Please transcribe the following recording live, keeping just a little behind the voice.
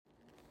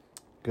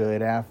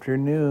Good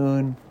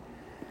afternoon.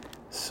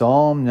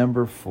 Psalm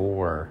number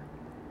 4.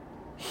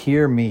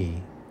 Hear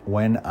me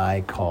when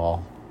I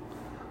call.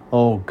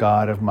 O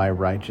God of my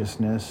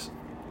righteousness,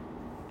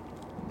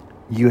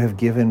 you have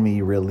given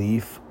me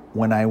relief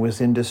when I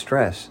was in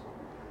distress.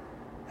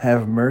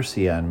 Have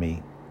mercy on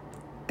me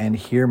and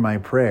hear my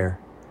prayer.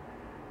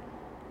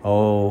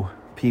 O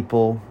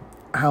people,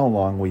 how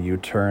long will you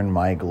turn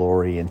my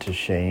glory into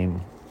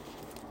shame?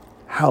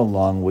 How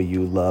long will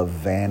you love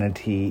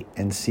vanity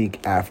and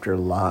seek after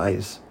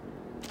lies?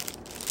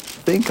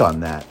 Think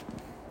on that.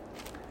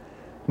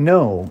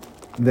 Know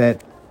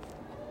that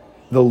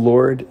the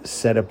Lord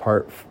set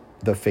apart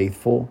the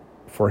faithful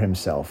for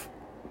himself.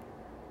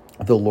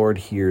 The Lord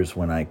hears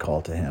when I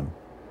call to him.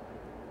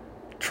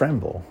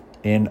 Tremble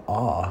in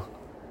awe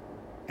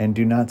and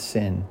do not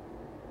sin.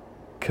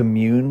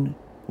 Commune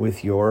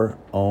with your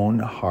own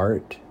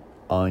heart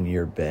on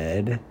your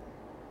bed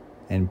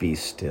and be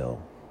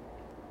still.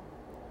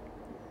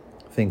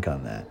 Think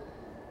on that.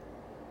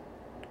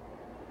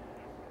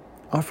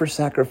 Offer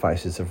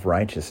sacrifices of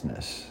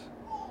righteousness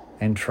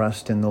and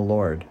trust in the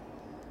Lord.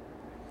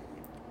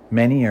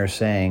 Many are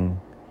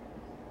saying,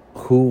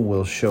 who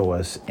will show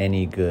us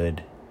any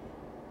good?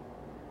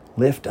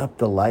 Lift up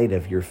the light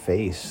of your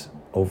face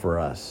over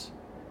us.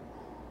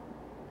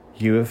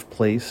 You have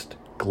placed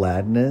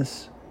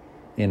gladness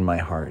in my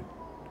heart.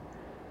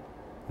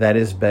 That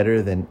is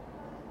better than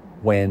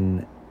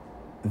when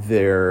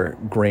their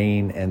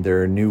grain and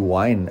their new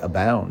wine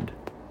abound.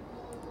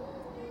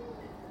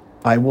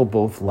 I will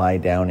both lie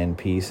down in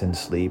peace and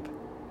sleep.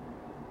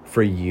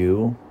 For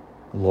you,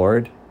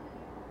 Lord,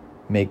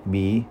 make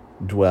me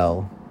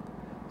dwell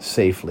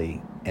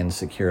safely and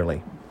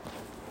securely.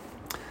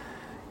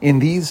 In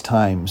these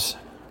times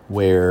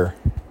where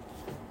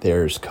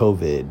there's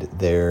COVID,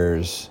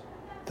 there's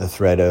the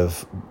threat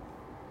of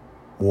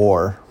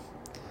war,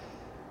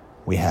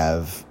 we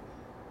have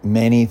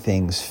many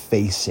things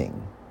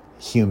facing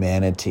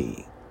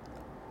humanity,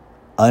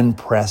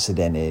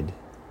 unprecedented,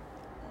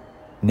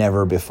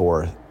 never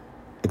before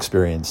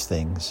experienced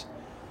things.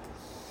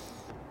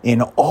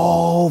 In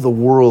all the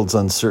world's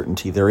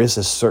uncertainty, there is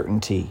a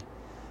certainty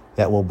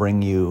that will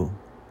bring you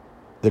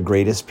the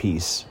greatest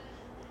peace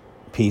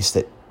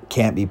that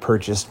can't be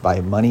purchased by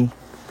money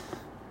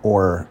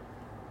or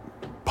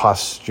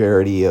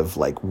posterity of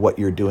like what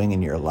you're doing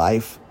in your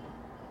life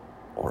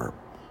or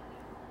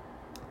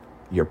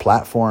your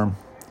platform.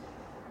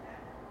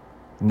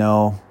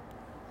 No,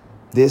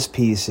 this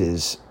peace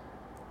is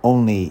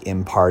only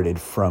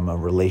imparted from a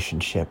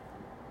relationship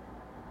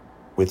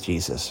with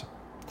Jesus.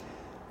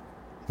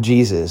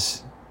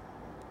 Jesus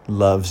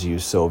loves you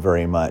so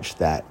very much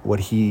that what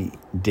he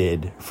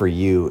did for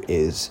you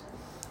is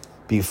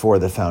before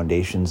the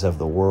foundations of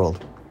the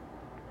world.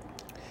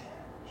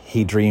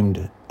 He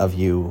dreamed of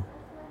you,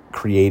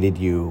 created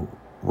you,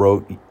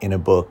 wrote in a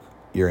book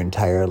your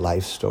entire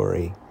life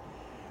story.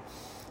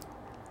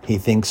 He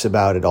thinks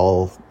about it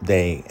all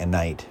day and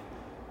night,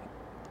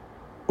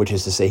 which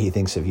is to say he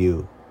thinks of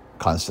you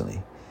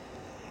constantly.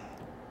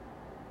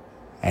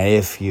 And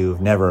if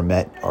you've never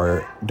met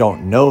or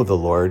don't know the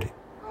Lord,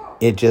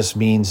 it just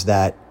means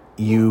that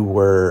you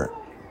were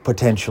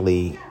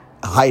potentially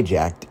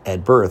hijacked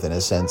at birth, in a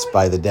sense,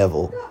 by the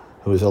devil,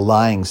 who is a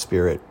lying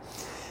spirit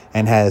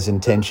and has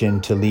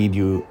intention to lead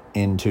you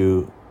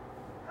into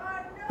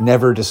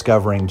never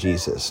discovering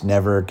Jesus,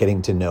 never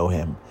getting to know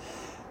him.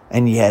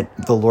 And yet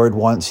the Lord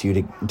wants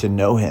you to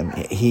know him.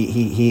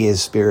 He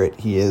is spirit.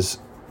 He is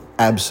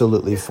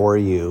absolutely for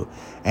you.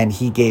 And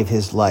he gave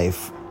his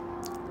life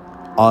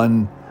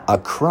on a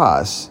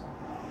cross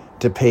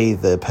to pay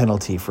the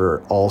penalty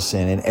for all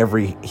sin. And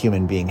every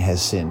human being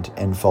has sinned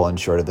and fallen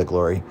short of the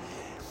glory.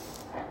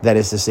 That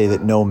is to say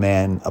that no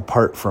man,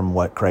 apart from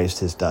what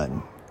Christ has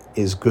done,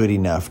 is good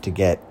enough to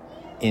get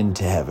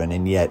into heaven.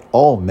 And yet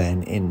all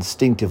men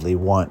instinctively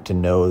want to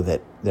know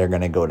that they're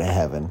going to go to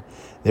heaven.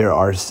 There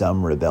are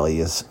some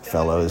rebellious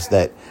fellows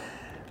that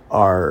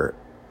are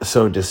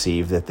so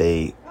deceived that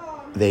they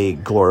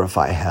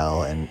glorify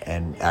hell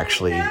and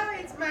actually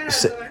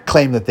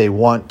claim that they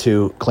want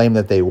to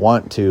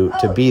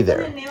be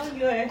there,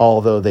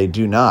 although they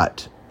do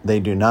not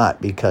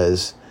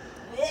because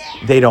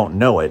they don't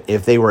know it.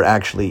 If they were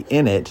actually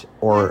in it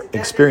or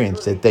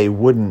experienced it, they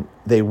wouldn't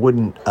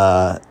want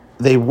that.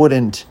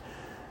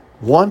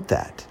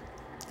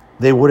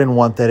 They wouldn't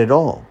want that at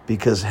all,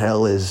 because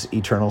hell is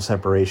eternal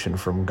separation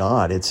from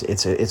God.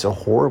 It's a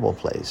horrible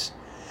place.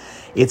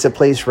 It's a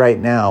place right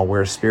now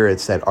where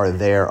spirits that are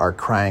there are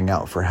crying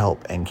out for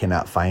help and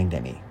cannot find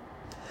any.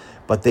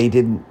 But they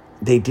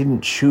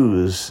didn't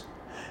choose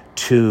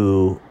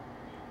to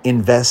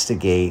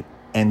investigate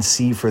and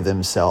see for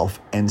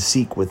themselves and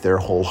seek with their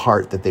whole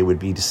heart that they would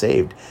be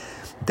saved.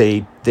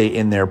 They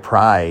in their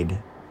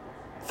pride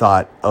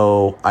thought,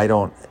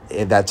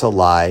 that's a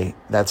lie,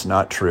 that's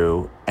not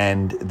true,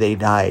 and they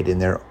died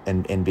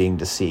in being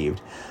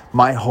deceived.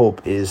 My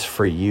hope is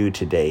for you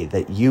today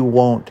that you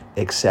won't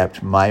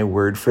accept my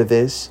word for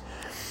this.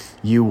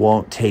 You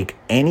won't take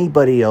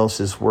anybody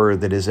else's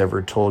word that has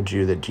ever told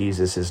you that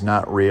Jesus is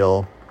not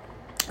real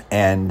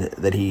and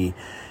that he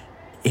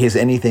is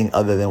anything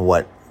other than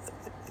what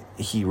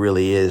he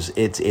really is.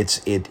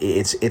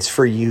 It's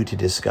for you to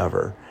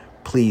discover.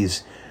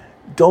 Please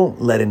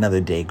don't let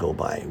another day go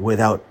by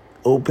without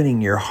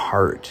opening your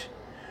heart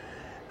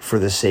for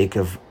the sake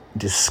of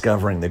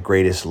discovering the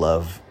greatest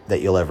love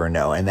that you'll ever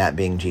know, and that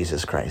being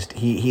Jesus Christ.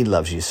 He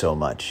loves you so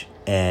much,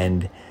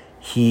 and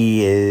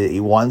he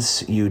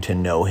wants you to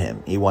know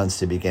him. He wants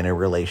to begin a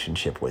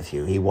relationship with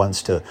you. He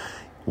wants to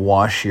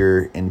wash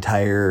your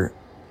entire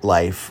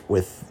life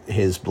with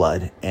his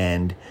blood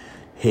and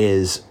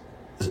his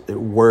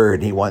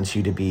word. He wants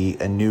you to be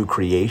a new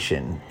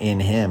creation in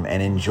him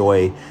and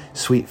enjoy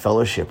sweet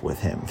fellowship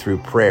with him through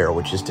prayer,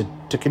 which is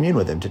to commune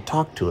with him, to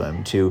talk to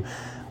him, to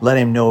let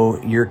him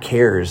know your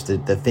cares, the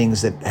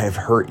things that have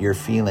hurt your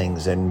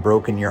feelings and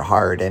broken your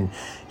heart. And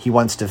he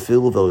wants to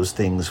fill those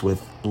things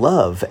with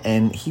love,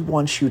 and he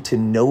wants you to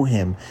know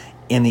him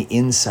in the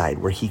inside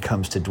where he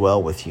comes to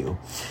dwell with you.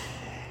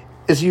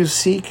 As you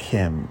seek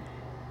him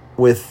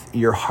with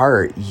your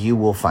heart, you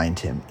will find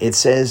him. It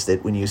says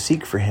that when you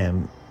seek for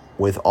him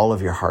with all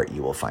of your heart,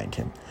 you will find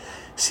him.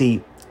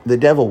 See, the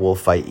devil will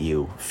fight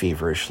you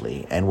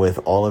feverishly and with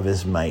all of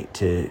his might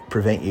to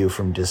prevent you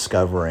from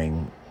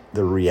discovering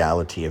the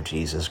reality of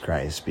Jesus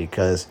Christ,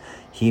 because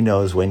he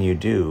knows when you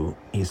do,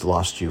 he's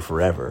lost you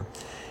forever.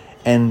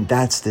 And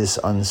that's this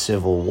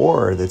uncivil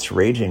war that's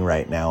raging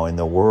right now in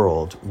the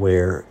world,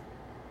 where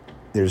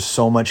there's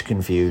so much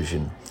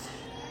confusion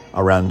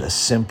around a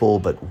simple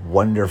but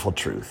wonderful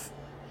truth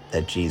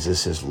that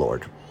Jesus is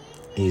Lord.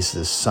 He's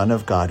the Son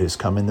of God who's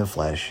come in the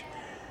flesh,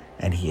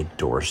 and he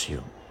adores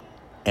you.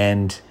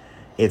 And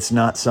it's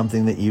not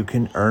something that you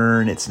can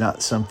earn. It's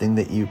not something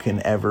that you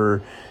can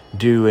ever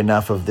do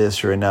enough of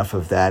this or enough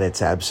of that.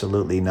 It's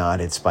absolutely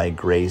not. It's by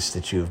grace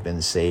that you've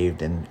been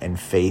saved, and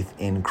faith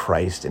in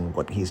Christ and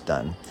what he's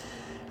done.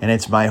 And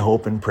it's my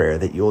hope and prayer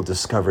that you'll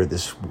discover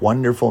this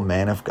wonderful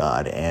man of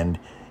God and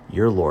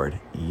your Lord,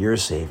 your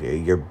Savior,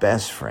 your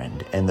best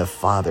friend, and the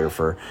Father,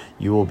 for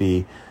you will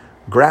be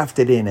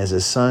grafted in as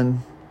a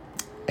son,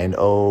 and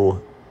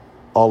all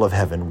of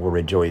heaven will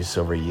rejoice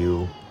over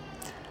you.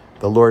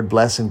 The Lord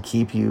bless and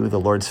keep you. The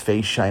Lord's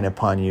face shine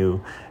upon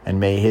you,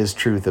 and may his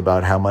truth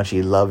about how much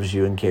he loves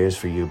you and cares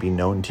for you be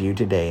known to you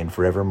today and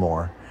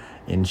forevermore.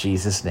 In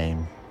Jesus'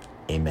 name,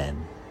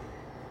 amen.